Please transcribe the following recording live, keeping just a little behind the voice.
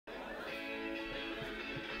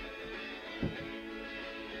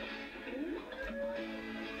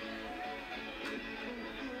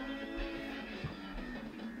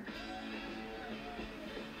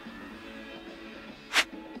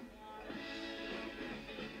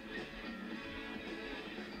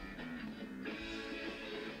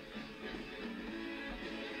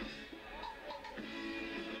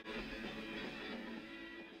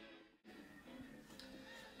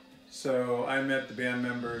So I met the band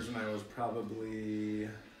members when I was probably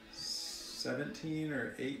 17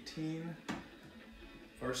 or 18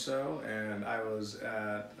 or so, and I was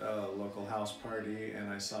at a local house party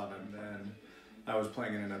and I saw them then. I was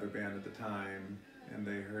playing in another band at the time and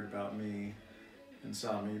they heard about me and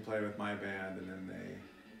saw me play with my band, and then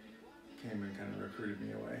they came and kind of recruited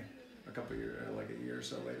me away a couple years, like a year or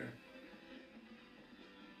so later.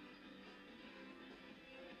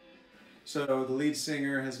 So the lead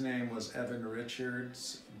singer, his name was Evan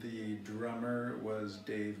Richards, the drummer was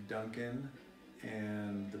Dave Duncan,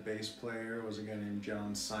 and the bass player was a guy named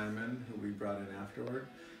John Simon, who we brought in afterward.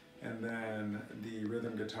 And then the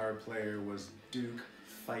rhythm guitar player was Duke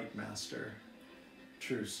Fightmaster.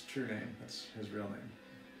 True name, that's his real name.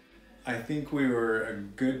 I think we were a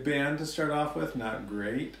good band to start off with, not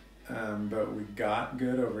great, but we got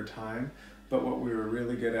good over time. But what we were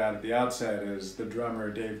really good at the outset is the drummer,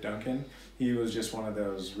 Dave Duncan. He was just one of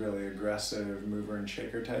those really aggressive mover and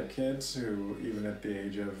shaker type kids who, even at the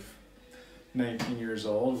age of 19 years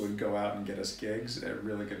old, would go out and get us gigs at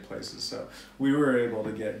really good places. So we were able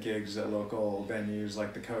to get gigs at local venues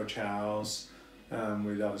like the Coach House.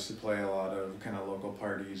 We'd obviously play a lot of kind of local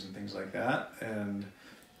parties and things like that. And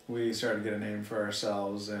we started to get a name for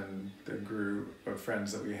ourselves, and the group of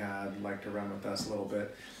friends that we had liked to run with us a little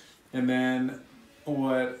bit. And then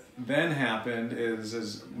what then happened is,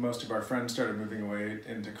 as most of our friends started moving away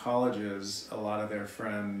into colleges, a lot of their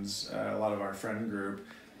friends, a lot of our friend group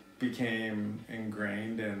became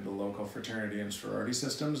ingrained in the local fraternity and sorority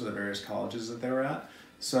systems of the various colleges that they were at.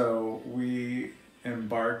 So we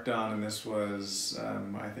embarked on, and this was,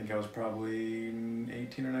 I think I was probably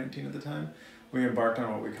 18 or 19 at the time, we embarked on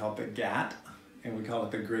what we called the GAT, and we called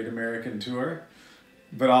it the Great American Tour.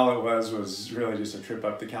 But all it was really just a trip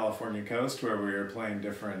up the California coast where we were playing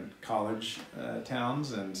different college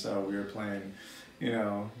towns. And so we were playing, you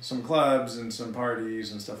know, some clubs and some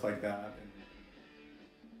parties and stuff like that.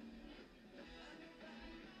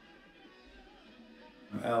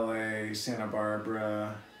 LA, Santa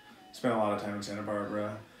Barbara, spent a lot of time in Santa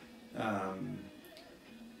Barbara.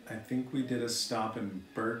 I think we did a stop in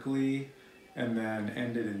Berkeley and then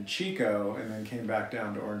ended in Chico and then came back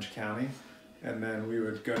down to Orange County. And then we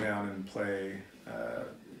would go down and play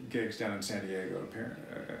gigs down in San Diego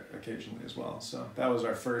occasionally as well. So that was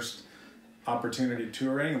our first opportunity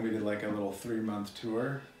touring, and we did like a little 3-month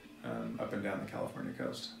tour up and down the California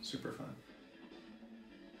coast. Super fun.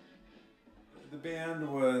 The band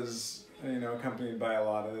was, you know, accompanied by a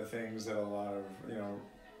lot of the things that a lot of, you know,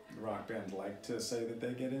 rock bands like to say that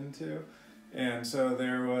they get into. And so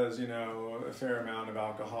there was, you know, a fair amount of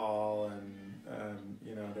alcohol and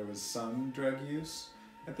you know, there was some drug use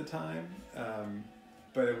at the time,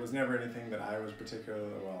 but it was never anything that I was particularly,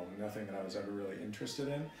 well, nothing that I was ever really interested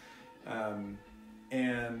in.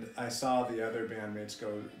 And I saw the other bandmates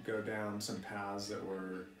go down some paths that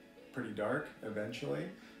were pretty dark eventually,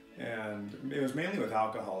 and it was mainly with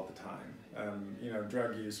alcohol at the time. You know,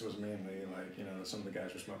 drug use was mainly like, you know, some of the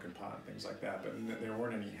guys were smoking pot and things like that, but there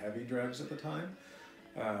weren't any heavy drugs at the time.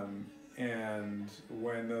 And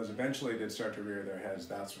when those eventually did start to rear their heads,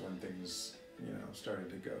 that's when things, you know, started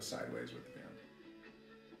to go sideways with the band.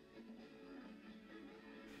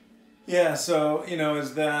 Yeah, so, you know,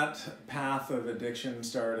 as that path of addiction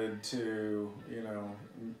started to, you know,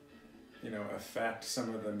 affect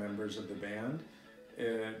some of the members of the band,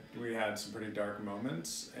 we had some pretty dark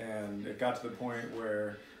moments, and it got to the point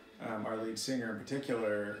where our lead singer in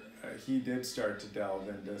particular, he did start to delve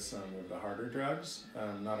into some of the harder drugs,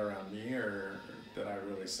 not around me or that I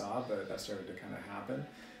really saw, but that started to kind of happen.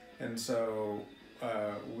 And so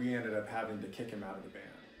we ended up having to kick him out of the band.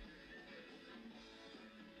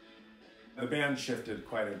 The band shifted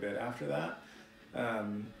quite a bit after that.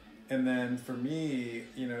 And then for me,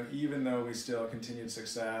 you know, even though we still continued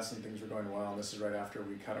success and things were going well, and this is right after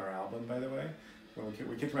we cut our album, by the way, when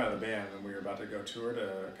we kicked him out of the band and we were about to go tour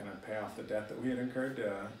to kind of pay off the debt that we had incurred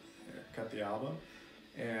to cut the album.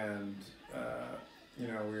 And, you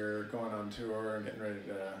know, we were going on tour and getting ready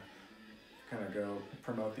to kind of go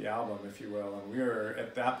promote the album, if you will. And we were,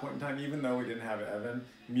 at that point in time, even though we didn't have Evan,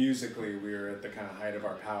 musically we were at the kind of height of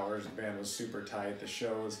our powers. The band was super tight, the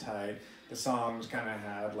show was tight, the songs kind of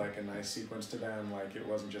had like a nice sequence to them. Like it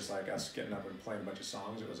wasn't just like us getting up and playing a bunch of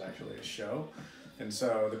songs, it was actually a show. And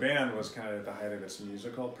so the band was kind of at the height of its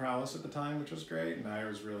musical prowess at the time, which was great, and I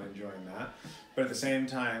was really enjoying that. But at the same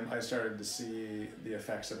time, I started to see the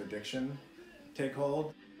effects of addiction take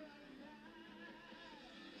hold.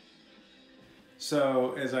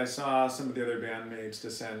 So as I saw some of the other bandmates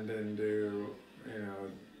descend into, you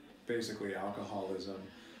know, basically alcoholism,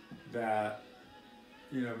 that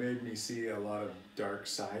made me see a lot of dark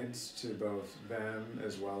sides to both them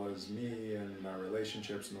as well as me and our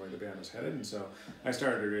relationships and the way the band was headed. And so I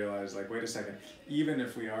started to realize, like, wait a second, even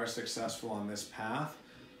if we are successful on this path,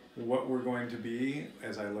 what we're going to be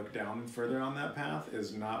as I look down further on that path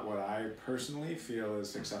is not what I personally feel is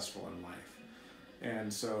successful in life.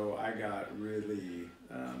 And so I got really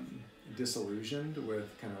disillusioned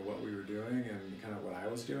with kind of what we were doing and kind of what I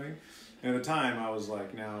was doing. And at the time I was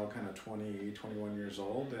like now kind of 20, 21 years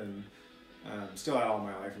old, and still had all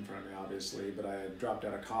my life in front of me obviously, but I had dropped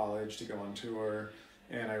out of college to go on tour,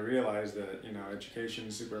 and I realized that, education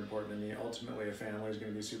is super important to me. Ultimately a family is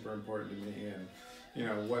going to be super important to me,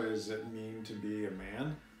 and what does it mean to be a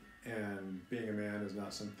man? And being a man is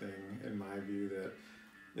not something, in my view, that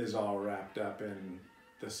is all wrapped up in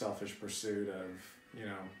the selfish pursuit of,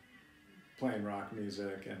 playing rock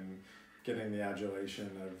music and getting the adulation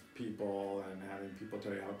of people and having people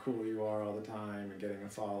tell you how cool you are all the time and getting a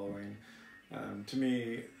following. To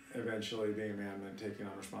me, eventually being a man meant taking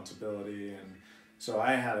on responsibility. And so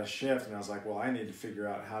I had a shift, and I was like, well, I need to figure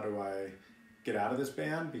out how do I get out of this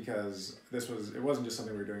band, because it wasn't just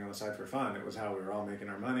something we were doing on the side for fun. It was how we were all making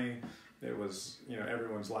our money. It was,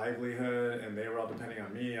 everyone's livelihood, and they were all depending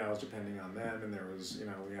on me. I was depending on them, and there was,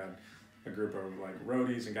 we had a group of like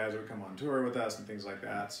roadies and guys that would come on tour with us and things like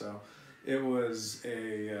that. So it was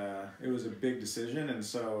a big decision. And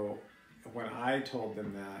so when I told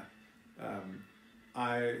them that,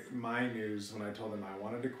 my news when I told them I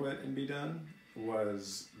wanted to quit and be done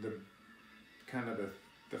was the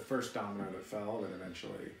first domino that fell that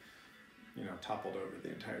eventually, toppled over the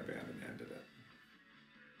entire band and ended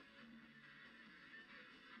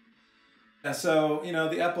it. So,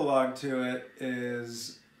 the epilogue to it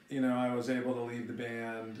is, I was able to leave the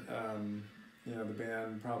band. The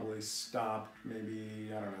band probably stopped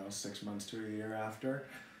maybe, 6 months to a year after.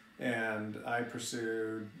 And I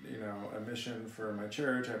pursued, a mission for my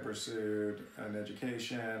church. I pursued an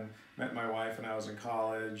education, met my wife when I was in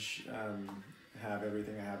college, have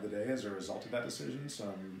everything I have today as a result of that decision. So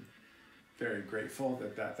I'm very grateful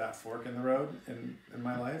that fork in the road in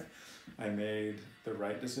my life, I made the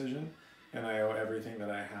right decision, and I owe everything that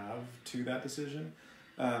I have to that decision.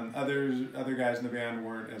 Other guys in the band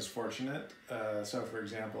weren't as fortunate. So for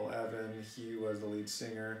example, Evan, he was the lead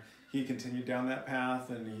singer. He continued down that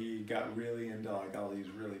path, and he got really into like all these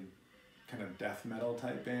really kind of death metal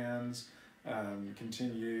type bands.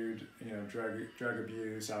 Continued, drug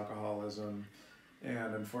abuse, alcoholism,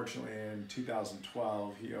 and unfortunately in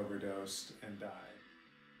 2012 he overdosed and died.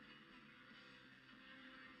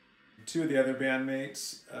 Two of the other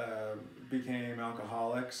bandmates became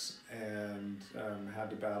alcoholics and had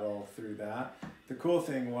to battle through that. The cool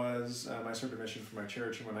thing was I served a mission for my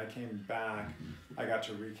church, and when I came back I got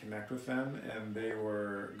to reconnect with them, and they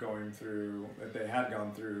had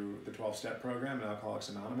gone through the 12-step program in Alcoholics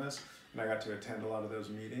Anonymous, and I got to attend a lot of those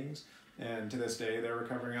meetings. And to this day they're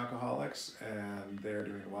recovering alcoholics, and they're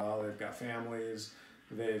doing well. They've got families.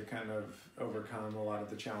 They've kind of overcome a lot of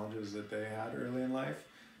the challenges that they had early in life.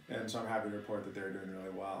 And so I'm happy to report that they're doing really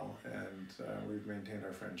well, and we've maintained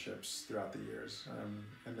our friendships throughout the years.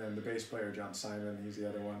 And then the bass player, John Simon, he's the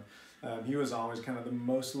other one. He was always kind of the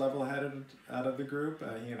most level-headed out of the group.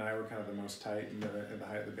 He and I were kind of the most tight in the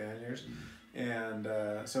height of the band years. And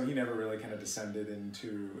so he never really kind of descended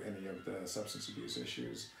into any of the substance abuse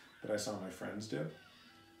issues that I saw my friends do.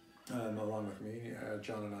 Along with me,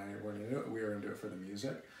 John and I weren't into it. We were into it for the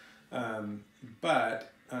music.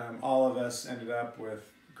 But all of us ended up with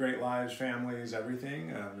great lives, families, everything.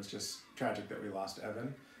 It's just tragic that we lost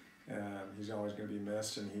Evan. He's always going to be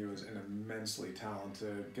missed, and he was an immensely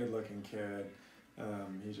talented, good-looking kid.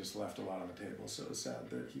 He just left a lot on the table, so it was sad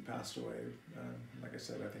that he passed away. Like I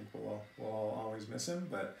said, I think we'll all always miss him,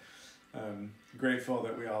 but grateful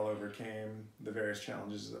that we all overcame the various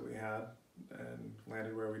challenges that we had and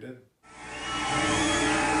landed where we did.